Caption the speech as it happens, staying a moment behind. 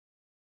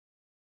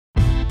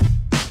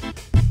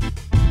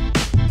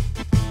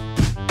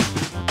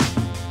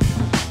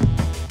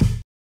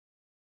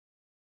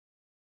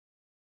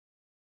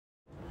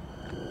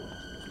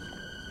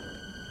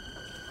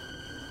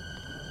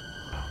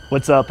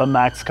What's up? I'm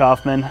Max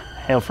Kauffman,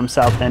 hail from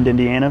South Bend,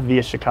 Indiana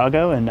via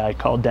Chicago, and I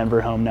call Denver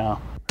home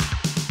now.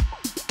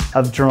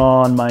 I've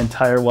drawn my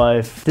entire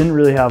life. Didn't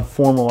really have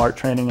formal art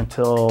training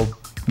until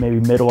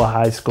maybe middle of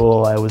high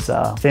school. I was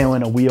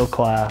failing a wheel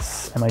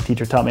class, and my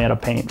teacher taught me how to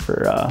paint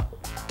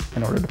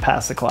in order to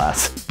pass the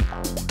class.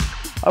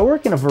 I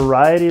work in a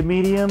variety of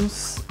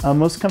mediums. I'm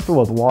most comfortable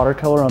with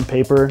watercolor on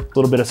paper, a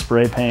little bit of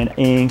spray paint,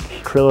 ink,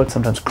 acrylic,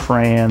 sometimes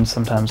crayons,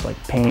 sometimes like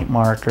paint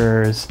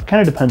markers.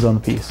 Kind of depends on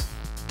the piece.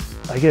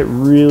 I get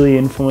really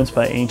influenced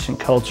by ancient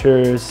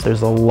cultures.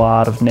 There's a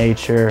lot of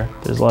nature.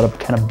 There's a lot of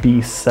kind of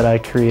beasts that I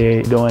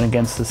create going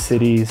against the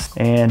cities.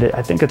 And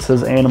I think it's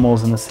those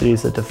animals in the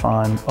cities that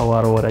define a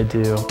lot of what I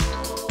do.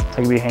 I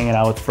could be hanging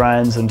out with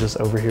friends and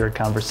just overhear a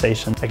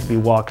conversation. I could be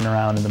walking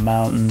around in the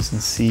mountains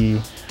and see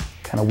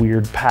kind of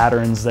weird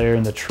patterns there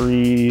in the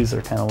trees,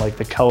 or kind of like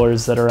the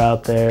colors that are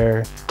out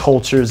there.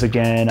 Cultures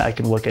again, I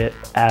can look at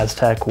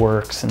Aztec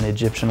works and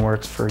Egyptian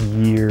works for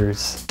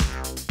years.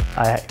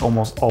 I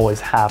almost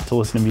always have to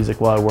listen to music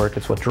while I work.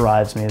 It's what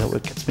drives me, that's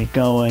what gets me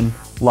going.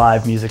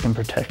 Live music in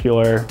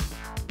particular.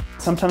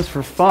 Sometimes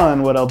for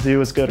fun, what I'll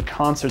do is go to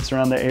concerts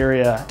around the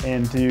area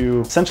and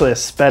do essentially a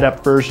sped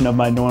up version of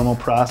my normal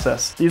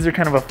process. These are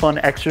kind of a fun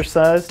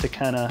exercise to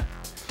kind of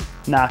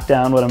knock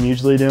down what I'm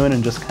usually doing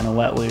and just kind of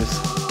let loose.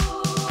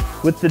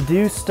 With the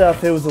do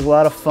stuff, it was a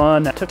lot of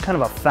fun. I took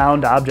kind of a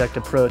found object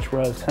approach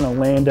where I was kind of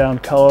laying down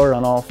color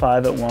on all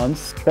 5 at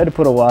once. Tried to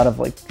put a lot of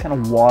like kind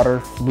of water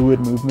fluid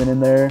movement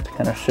in there to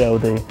kind of show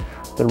the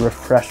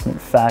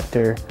refreshment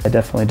factor. I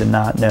definitely did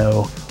not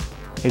know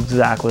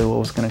exactly what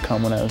was going to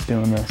come when I was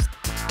doing this.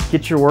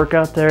 Get your work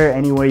out there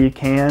any way you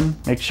can.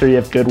 Make sure you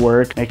have good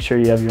work. Make sure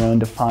you have your own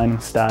defining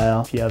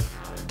style. If you have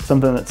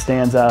something that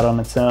stands out on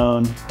its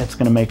own, it's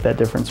going to make that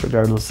difference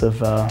regardless of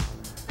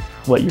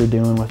what you're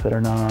doing with it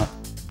or not.